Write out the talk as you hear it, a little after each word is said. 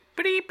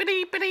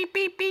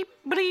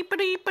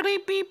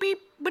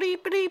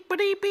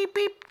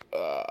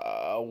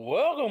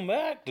Welcome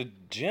back to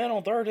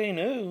Channel 13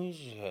 News,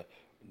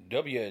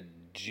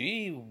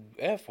 WGFY.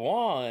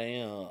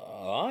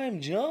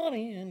 I'm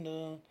Jonny,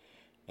 and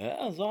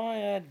as I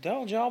had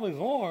told y'all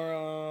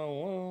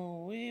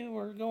before, we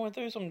were going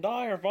through some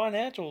dire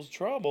financial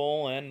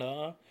trouble, and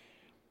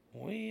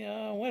we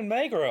went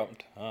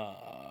bankrupt.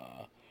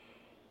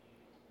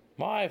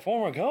 My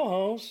former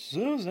co-host,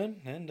 Susan,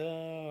 and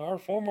our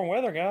former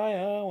weather guy,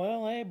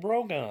 they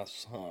broke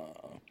us.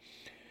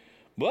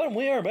 But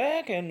we are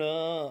back, and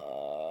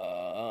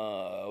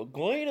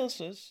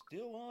Cletus is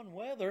still on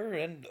weather,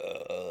 and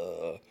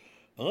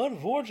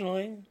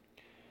unfortunately,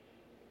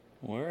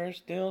 we're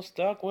still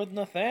stuck with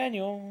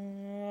Nathaniel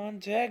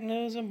on tech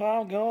news and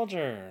pop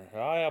culture.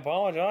 I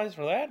apologize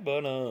for that,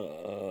 but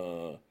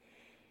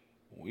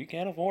we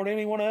can't afford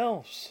anyone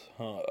else.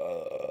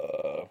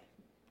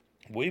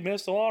 We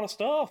missed a lot of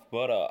stuff,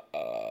 but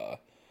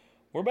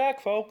we're back,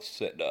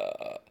 folks. And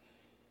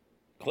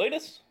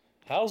Cletus,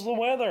 how's the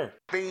weather?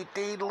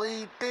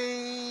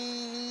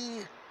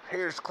 Beep-dee-lee-dee.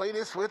 Here's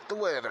Cletus with the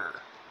weather.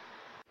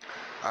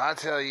 I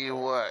tell you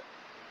what,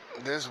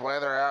 this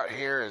weather out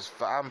here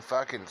I'm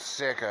fucking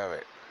sick of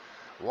it.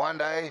 One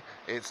day,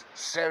 it's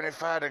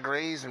 75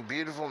 degrees and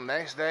beautiful.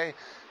 Next day,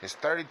 it's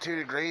 32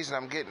 degrees and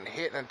I'm getting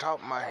hit in the top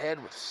of my head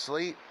with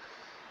sleet.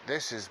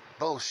 This is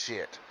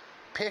bullshit.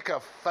 Pick a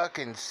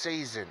fucking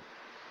season.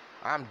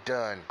 I'm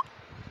done.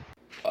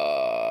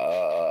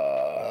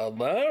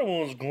 That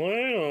was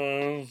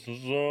Cletus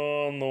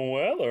on the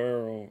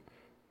weather.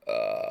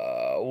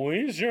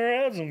 We sure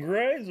had some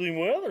crazy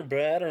weather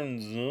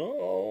patterns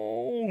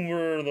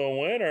over the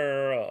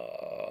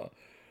winter.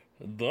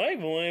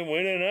 Thankfully,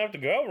 we didn't have to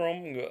cover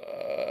them,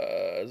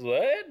 because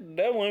that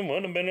definitely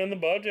wouldn't have been in the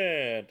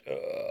budget,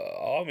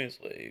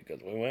 obviously,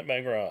 because we went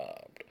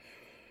bankrupt.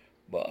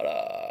 But,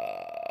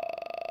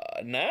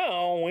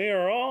 now we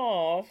are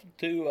off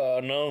to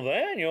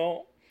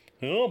Nathaniel,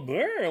 who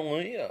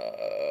apparently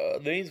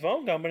these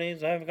phone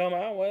companies have come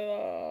out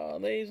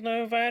with these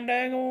new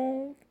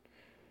fandangled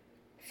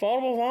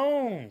foldable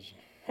phones.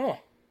 Huh.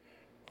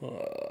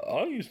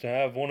 I used to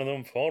have one of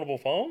them foldable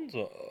phones.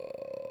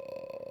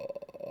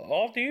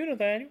 Off to you,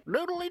 Nathaniel.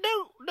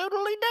 Doodly-doo,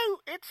 doodly-doo,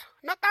 it's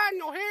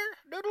Nathaniel here,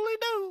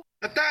 doodly-doo.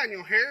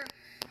 Nathaniel here,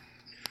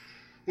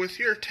 with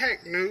your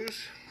tech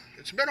news.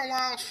 It's been a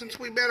while since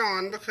we've been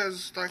on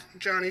because, like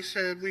Jonny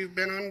said, we've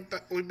been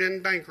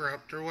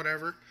bankrupt or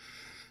whatever.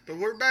 But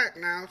we're back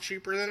now,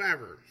 cheaper than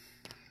ever.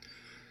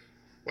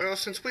 Well,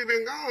 since we've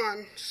been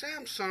gone,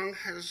 Samsung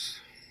has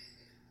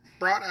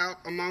brought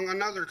out, among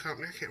another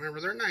company, I can't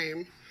remember their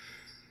name,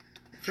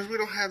 because we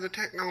don't have the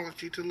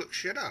technology to look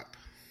shit up.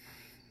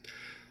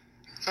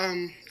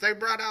 They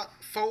brought out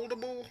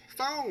foldable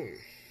phone.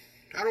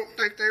 I don't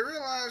think they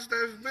realized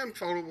there's been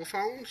foldable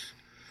phones.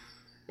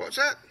 What's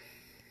that?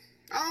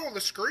 Oh,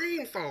 the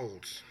screen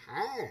folds.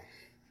 Oh.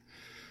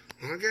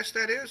 Well, I guess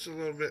that is a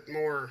little bit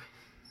more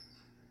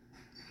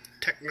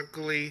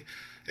technically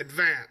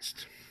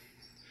advanced.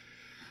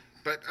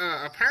 But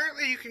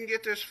apparently you can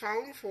get this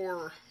phone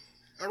for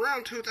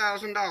around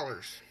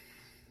 $2,000.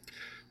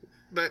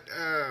 But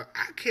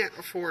I can't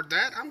afford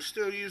that. I'm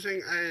still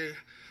using a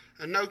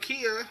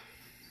Nokia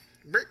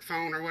brick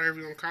phone or whatever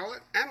you want to call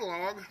it,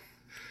 analog.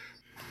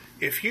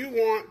 If you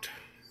want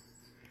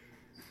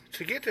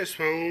to get this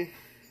phone,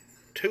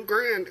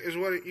 $2,000 is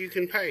what you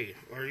can pay,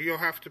 or you'll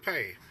have to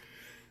pay.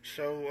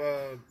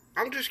 So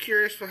I'm just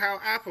curious for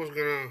how Apple's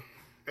gonna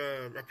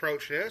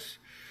approach this.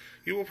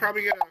 You will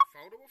probably get a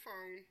foldable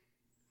phone,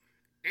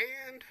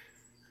 and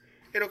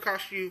it'll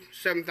cost you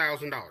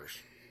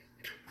 $7,000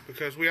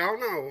 because we all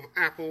know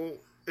Apple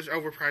is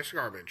overpriced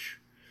garbage.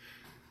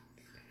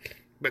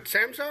 But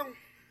Samsung,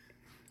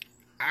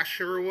 I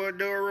sure would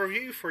do a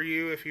review for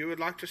you if you would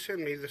like to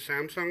send me the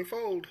Samsung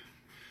Fold.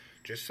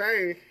 Just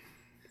saying.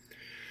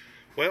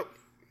 Well,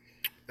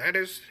 that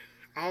is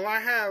all I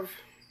have.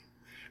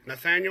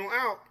 Nathaniel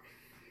out.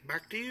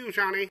 Back to you,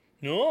 Jonny.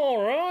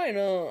 All right,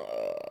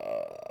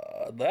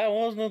 that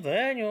was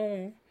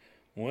Nathaniel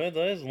with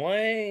his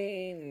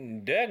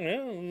lame tech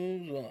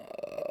news.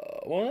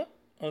 What?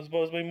 I'm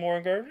supposed to be more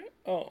encouraging?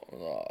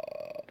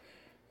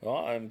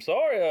 I'm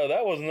sorry,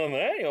 that was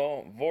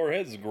Nathaniel for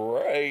his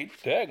great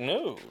tech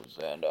news.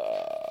 And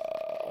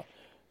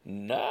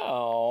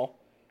now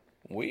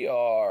we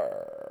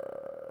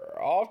are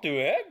off to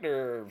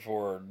Hector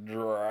for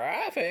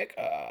traffic.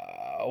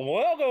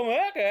 Welcome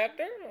back,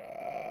 Hector.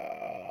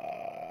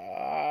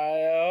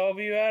 I hope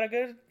you had a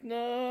good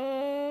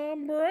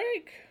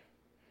break.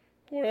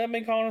 Would that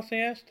be called a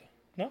siesta?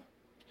 No?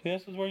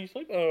 Siesta's where you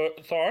sleep?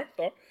 Sorry.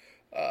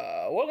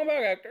 Welcome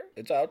back, Hector.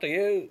 It's out to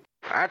you.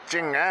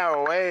 Hatching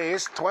away.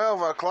 It's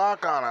 12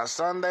 o'clock on a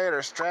Sunday.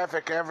 There's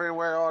traffic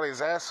everywhere. All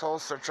these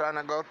assholes are trying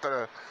to go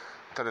to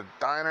the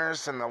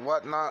diners and the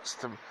whatnots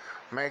to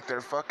make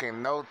their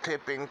fucking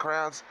no-tipping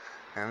crowds.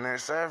 And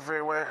there's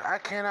everywhere. I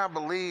cannot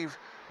believe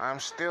I'm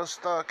still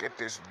stuck at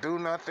this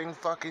do-nothing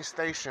fucking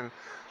station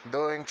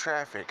doing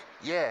traffic.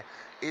 Yeah,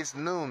 it's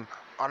noon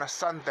on a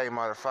Sunday,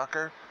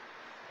 motherfucker.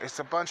 It's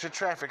a bunch of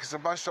traffic. It's a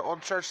bunch of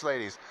old church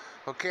ladies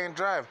who can't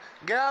drive.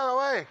 Get out of the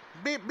way.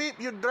 Beep, beep.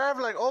 You drive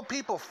like old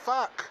people.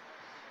 Fuck.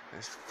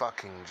 This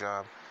fucking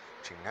job.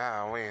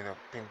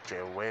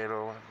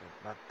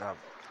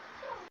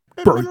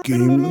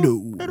 Breaking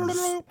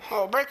news.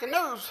 Oh, breaking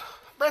news.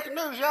 Breaking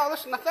news, y'all. This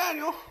is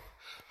Nathaniel.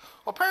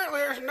 Well, apparently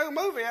there's a new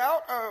movie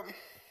out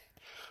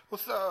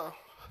with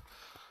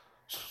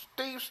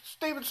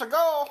Steven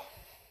Seagal.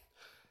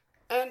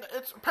 And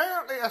it's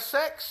apparently a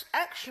sex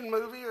action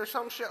movie or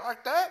some shit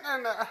like that.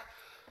 And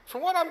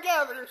from what I'm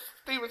gathering,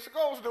 Steven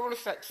Seagal's doing a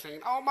sex scene.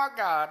 Oh my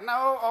God.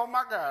 No, oh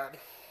my God.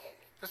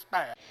 It's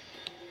bad.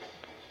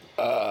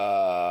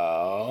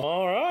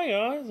 Alright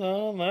guys, that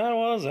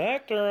was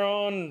Hector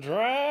on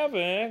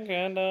traffic,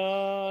 and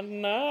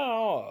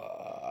now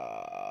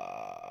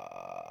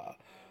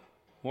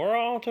we're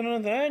on to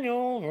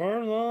Nathaniel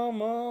for some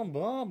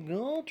pop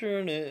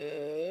culture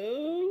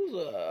news.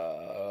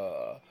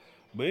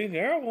 Be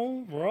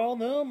careful for all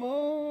them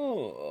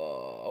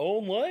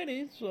old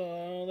ladies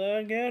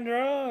that can't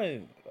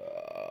drive.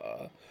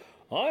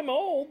 I'm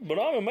old, but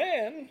I'm a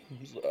man,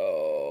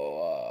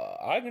 so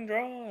I can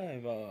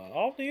drive.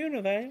 Off to you,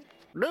 Nathaniel.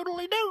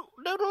 Doodly-doo,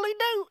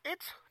 doodly-doo,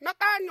 it's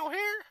Nathaniel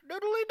here,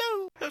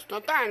 doodly-doo. It's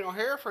Nathaniel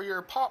here for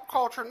your pop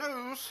culture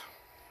news.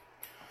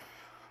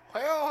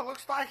 Well, it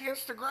looks like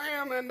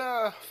Instagram and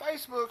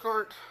Facebook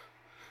aren't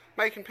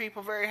making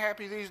people very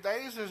happy these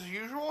days, as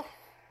usual.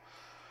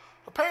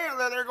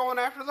 Apparently, they're going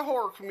after the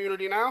horror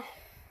community now.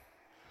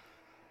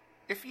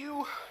 If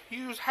you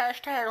use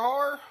hashtag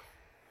horror,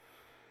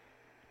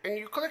 and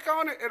you click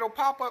on it, it'll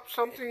pop up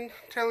something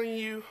telling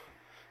you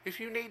if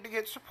you need to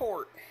get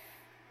support.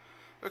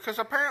 Because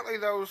apparently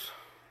those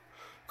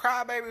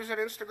crybabies at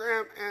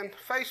Instagram and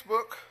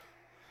Facebook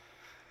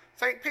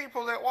think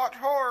people that watch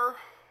horror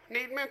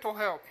need mental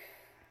help.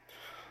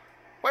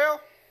 Well,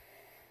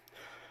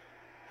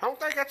 I don't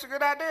think that's a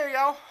good idea,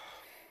 y'all.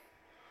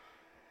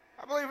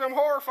 I believe them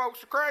horror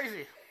folks are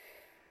crazy.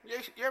 You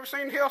ever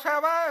seen Hills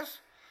Have Eyes?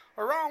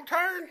 A Wrong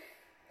Turn?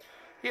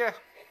 Yeah,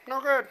 no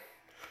good.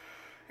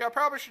 Y'all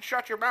probably should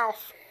shut your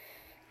mouth.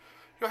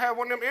 You'll have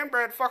one of them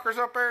inbred fuckers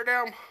up there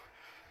down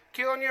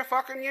killing you,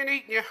 fucking you, and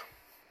eating you.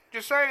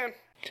 Just saying.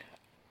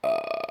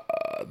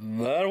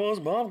 That was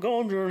pop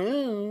culture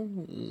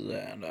news,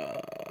 and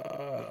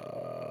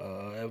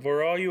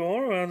for all you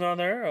horror fans out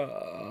there,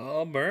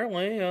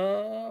 apparently,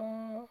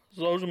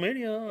 social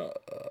media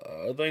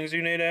thinks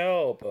you need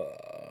help,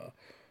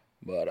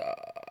 but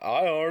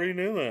I already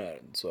knew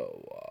that,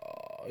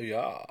 so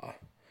yeah.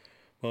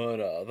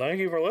 But thank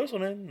you for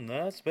listening.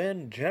 That's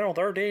been Channel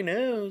 13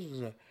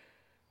 News,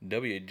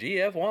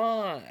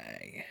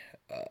 WGFY.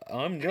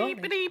 I'm Jonny,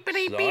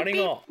 signing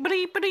off.